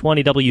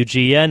 720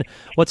 WGN.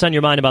 What's on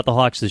your mind about the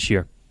Hawks this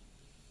year?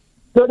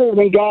 Good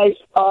evening, guys.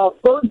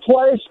 Third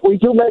place, we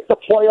do make the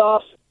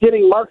playoffs,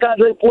 getting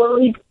Marc-Andre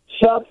Fleury,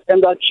 Seth,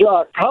 and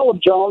Caleb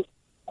Jones.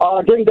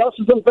 Getting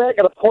Gustafson back,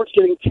 and of course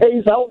getting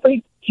Taves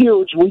healthy,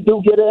 huge. We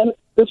do get in.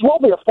 This will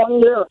be a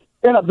fun year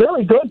in a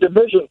very good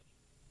division.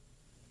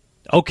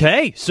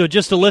 Okay, so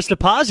just a list of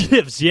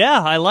positives.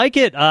 Yeah, I like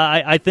it.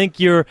 I think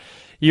you're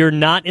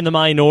not in the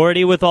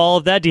minority with all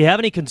of that. Do you have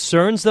any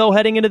concerns, though,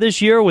 heading into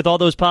this year with all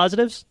those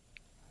positives?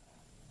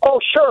 Oh,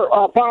 sure.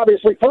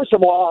 Obviously, first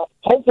of all,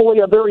 hopefully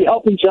a very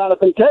healthy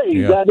Jonathan Taves.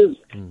 Yeah. That is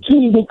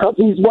key because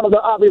he's one of the,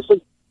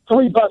 obviously,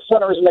 3 best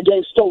centers in the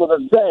game still to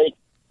this day.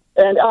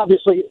 And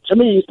obviously, to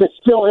me, it's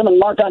still him and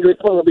Marc-Andre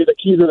Fleury will be the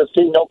key to this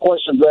team, no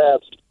questions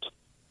asked.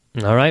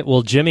 All right.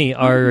 Well, Jimmy,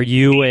 are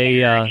you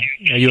a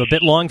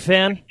Biltong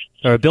fan?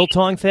 Or a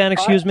Biltong fan,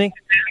 excuse me?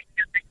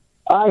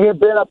 I have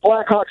been a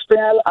Blackhawks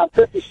fan. I'm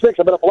 56.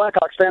 I've been a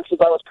Blackhawks fan since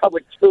I was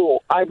probably 2.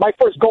 My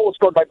first goal was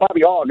scored by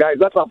Bobby Hall, guys.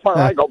 That's how far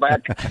I go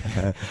back.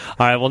 All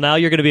right, well, now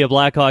you're going to be a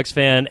Blackhawks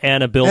fan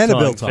and a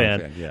Biltong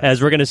fan, yeah.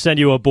 as we're going to send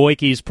you a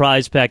Boykey's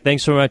prize pack.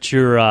 Thanks so much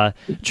for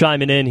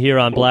chiming in here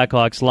on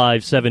Blackhawks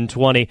Live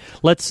 720.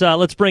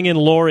 Let's bring in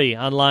Lori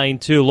on line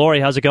 2. Lori,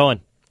 how's it going?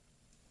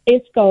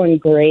 It's going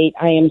great.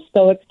 I am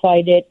so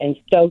excited and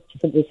stoked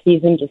for the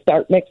season to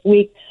start next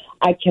week.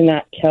 I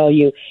cannot tell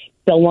you.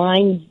 The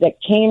lines that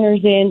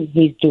Kaner's in,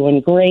 he's doing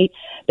great.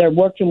 They're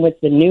working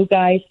with the new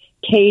guys.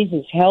 Taves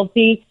is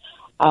healthy.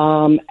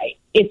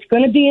 It's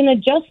going to be an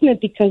adjustment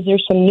because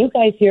there's some new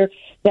guys here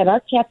that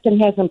our captain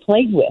hasn't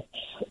played with.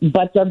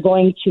 But they're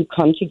going to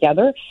come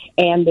together,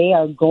 and they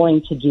are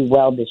going to do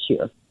well this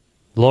year.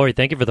 Lori,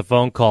 thank you for the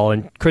phone call.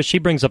 And, Chris, she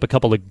brings up a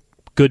couple of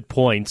good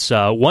points.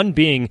 One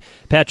being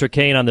Patrick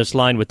Kane on this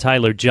line with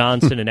Tyler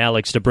Johnson and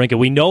Alex DeBrincat.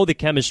 We know the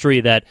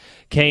chemistry that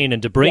Kane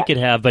and DeBrincat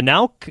have, but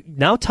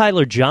now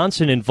Tyler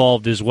Johnson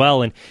involved as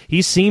well, and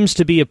he seems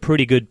to be a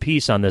pretty good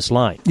piece on this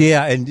line.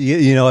 Yeah, and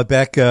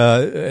back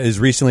as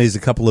recently as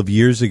a couple of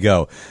years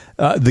ago,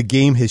 the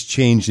game has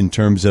changed in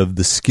terms of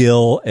the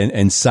skill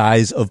and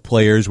size of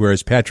players,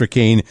 whereas Patrick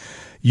Kane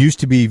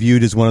used to be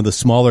viewed as one of the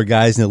smaller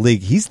guys in the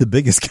league. He's the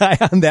biggest guy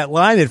on that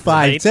line at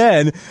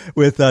 5'10",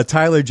 with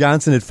Tyler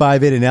Johnson at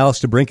 5'8", and Alex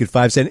DeBrincat at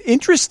 5'7".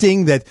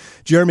 Interesting that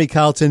Jeremy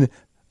Colleton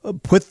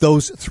put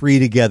those 3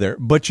 together.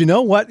 But you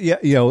know what?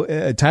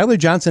 Tyler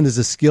Johnson is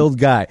a skilled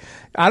guy.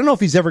 I don't know if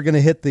he's ever going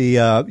to hit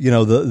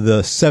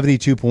the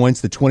 72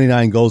 points, the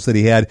 29 goals that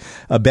he had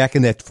back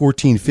in that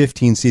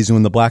 14-15 season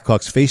when the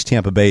Blackhawks faced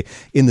Tampa Bay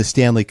in the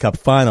Stanley Cup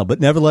final. But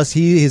nevertheless,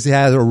 he has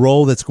had a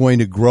role that's going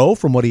to grow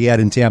from what he had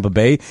in Tampa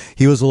Bay.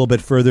 He was a little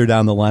bit further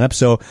down the lineup.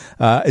 So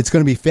it's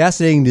going to be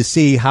fascinating to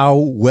see how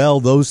well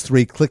those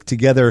 3 click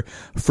together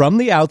from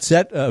the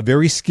outset. A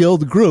very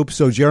skilled group.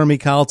 So Jeremy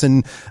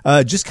Colleton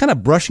just kind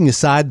of brushing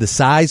aside the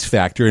size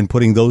factor and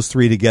putting those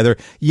 3 together.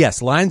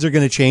 Yes, lines are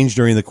going to change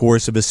during the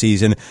course of a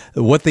season.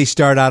 What they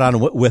start out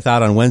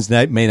on Wednesday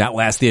night may not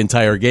last the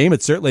entire game.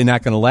 It's certainly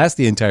not going to last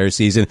the entire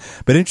season,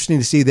 but interesting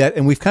to see that.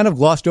 And we've kind of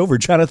glossed over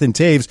Jonathan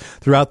Taves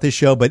throughout this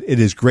show, but it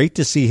is great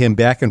to see him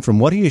back. And from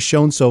what he has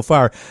shown so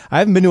far, I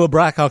haven't been to a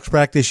Blackhawks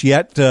practice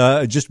yet,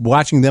 just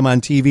watching them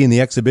on TV in the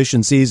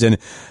exhibition season,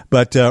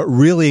 but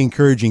really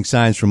encouraging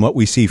signs from what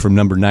we see from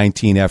number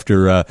 19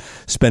 after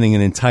spending an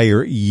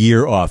entire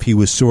year off. He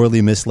was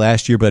sorely missed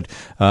last year, but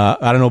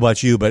I don't know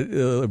about you, but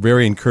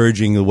very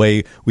encouraging the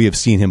way we have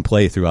seen him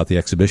play throughout the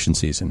exhibition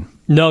season.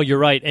 No, you're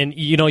right. And,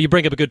 you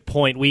bring up a good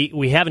point.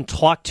 We haven't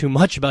talked too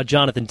much about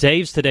Jonathan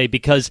Taves today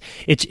because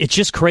it's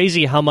just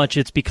crazy how much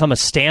it's become a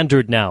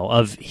standard now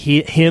of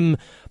him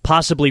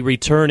possibly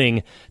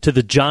returning to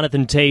the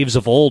Jonathan Taves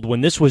of old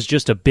when this was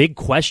just a big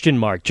question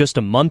mark just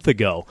a month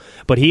ago.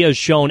 But he has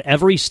shown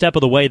every step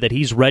of the way that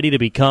he's ready to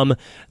become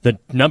the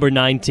number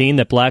 19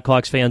 that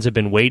Blackhawks fans have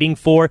been waiting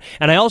for.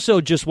 And I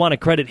also just want to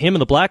credit him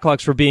and the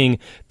Blackhawks for being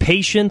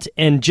patient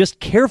and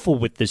just careful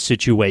with this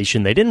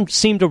situation. They didn't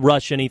seem to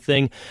rush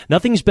anything.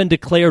 Nothing's been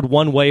declared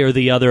one way or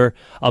the other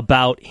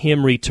about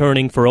him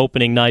returning for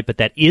opening night, but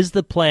that is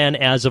the plan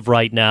as of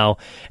right now.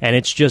 And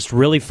it's just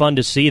really fun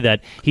to see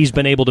that he's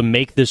been able to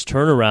make this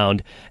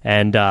turnaround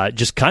and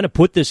just kind of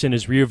put this in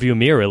his rearview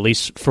mirror, at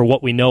least for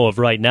what we know of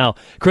right now.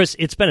 Chris,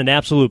 it's been an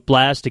absolute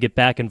blast to get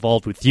back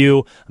involved with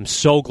you. I'm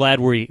so glad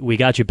we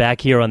got you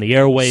back here on the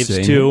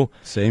airwaves, too.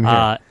 Same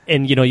here.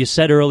 And, you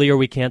said earlier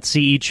we can't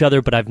see each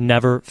other, but I've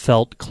never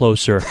felt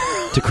closer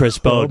to Chris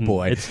Bowden. Oh,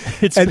 boy.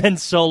 It's been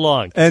so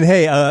long. And,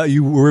 hey, we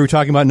were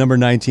talking about number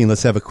 19.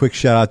 Let's have a quick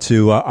shout-out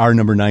to our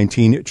number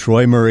 19,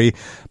 Troy Murray.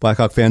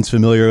 Blackhawk fans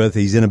familiar with.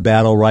 He's in a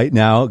battle right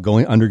now,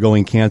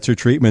 undergoing cancer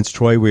treatments.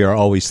 Troy, we are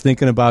always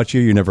thinking about you.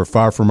 You're never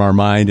far from our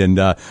mind, and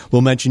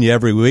we'll mention you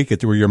every week.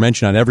 You're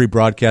mentioned on every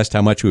broadcast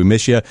how much we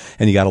miss you,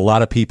 and you got a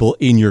lot of people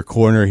in your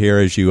corner here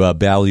as you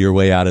battle your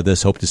way out of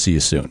this. Hope to see you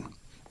soon.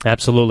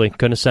 Absolutely.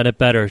 Couldn't have said it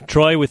better.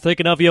 Troy, we're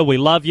thinking of you. We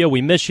love you.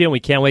 We miss you, and we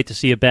can't wait to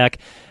see you back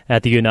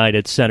at the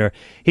United Center.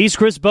 He's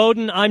Chris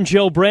Bowden. I'm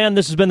Joe Brand.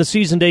 This has been the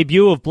season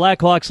debut of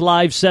Blackhawks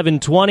Live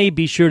 720.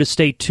 Be sure to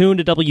stay tuned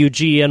to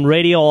WGN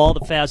Radio, all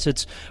the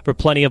facets for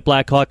plenty of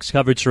Blackhawks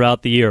coverage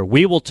throughout the year.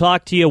 We will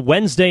talk to you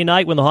Wednesday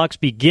night when the Hawks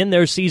begin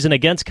their season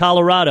against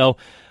Colorado.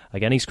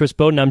 Again, he's Chris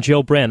Bowden. I'm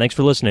Joe Brand. Thanks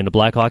for listening to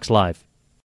Blackhawks Live.